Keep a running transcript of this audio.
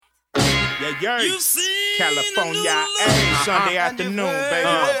Yeah, California, Sunday afternoon, baby.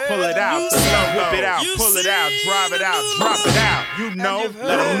 Pull it out, whip it out, pull it out, drive it out, drop it out. You know,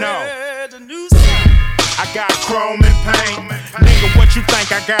 let them know. I got chrome and paint. Nigga, what you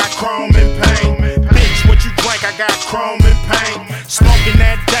think? I got chrome and paint. Bitch, what you drink? I got chrome and paint. Smoking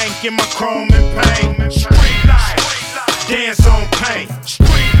that dank in my chrome and paint. Street life, dance on paint.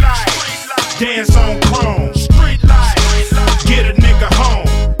 Street life, dance on chrome. Street life, get a nigga home.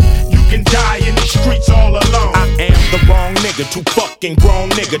 You can die in the streets all alone. I am the wrong nigga, too fucking grown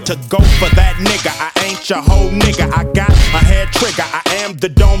nigga to go for that nigga. I ain't your whole nigga. I got a hair trigger. I am the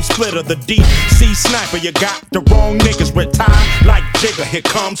dome splitter, the DC sniper. You got the wrong niggas retired like Jigger. Here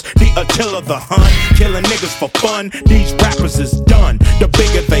comes the Attila the Hun, killing niggas for fun. These rappers is done. The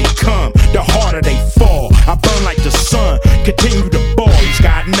bigger they come, the harder they fall. I burn like the sun, continue to ball. He's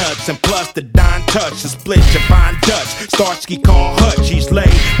got nuts and plus the Don touch, the split your fine Dutch. Starsky call Hutch. He's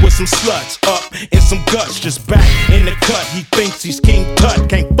laid with some sluts up in some guts, just back in the cut. He thinks he's King Tut.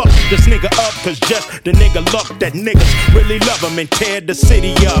 Can't fuck this nigga up, cause just the nigga luck that niggas really love him and tear the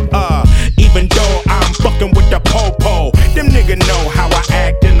city up. Even though I'm fucking with the po-po, them nigga know how I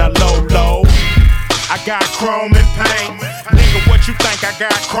act in a low-low. I got chrome and paint. Nigga, what you think? I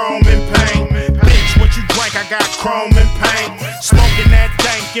got chrome and paint. Bitch, what you drink? I got chrome and paint. Smoking that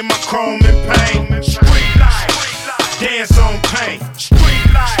dank in my chrome and paint. Street life, dance on paint. Street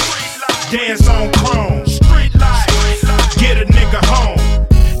life, dance on chrome. Street life, get a nigga home.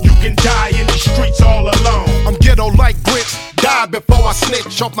 You can die in the streets all alone. I'm ghetto like grits, die before I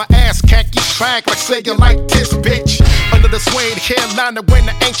snitch. Off my ass, khaki swag like say you like this, bitch. Under the suede hairline when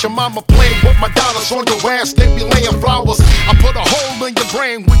the ancient mama played with my dollars on your ass, they be laying flowers. I put a hole in your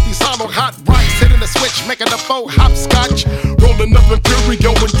brain with these hollow hot rocks, hitting the switch, making a faux hopscotch. Rolling up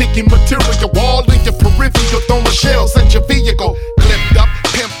Imperial and digging material, all in your peripheral, throwing shells at your vehicle. Clipped up,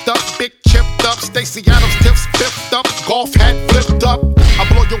 pimped up, big chipped up, Stacey Adams tips pipped up, golf hat flipped up. I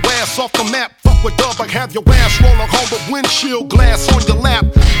blow your ass off the map. Fuck with dub, I have your ass rolling home with windshield glass on your lap.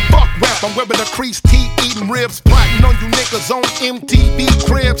 Fuck rap, I'm wearing a creased tee, eating ribs, plotting on you niggas on MTV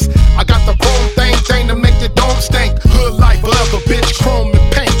cribs. I got the chrome thing to make it don't stink. Hood life forever, bitch, chrome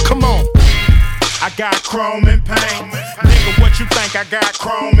and paint. Come on. I got chrome and paint. Nigga, what you think? I got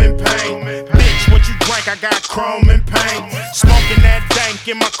chrome and paint. Bitch, what you drink? I got chrome and paint. Smoking that dank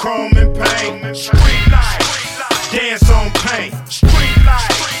in my chrome and paint. Street life, dance on paint. Street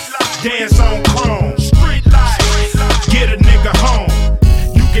life, dance on chrome. Street life, get a nigga home.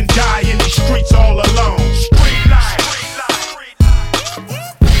 You can die in the streets all alone. Street life,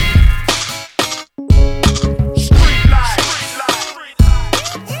 street life.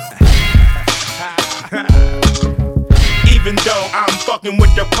 Even though I'm fucking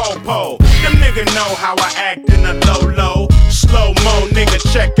with the po-po, them nigga know how I act in a low-low. Slow-mo, nigga,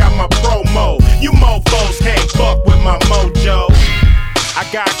 check out my promo. You mofos can't fuck with my mojo. I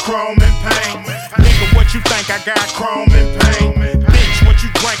got chrome and paint. Nigga, what you think? I got chrome and paint. Bitch, what you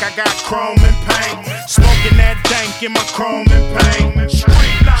drink? I got chrome and paint. Smoking that dank in my chrome and paint.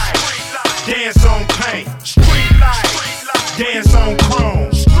 Street life, dance on paint. Street life, dance on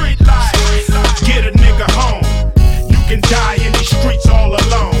chrome.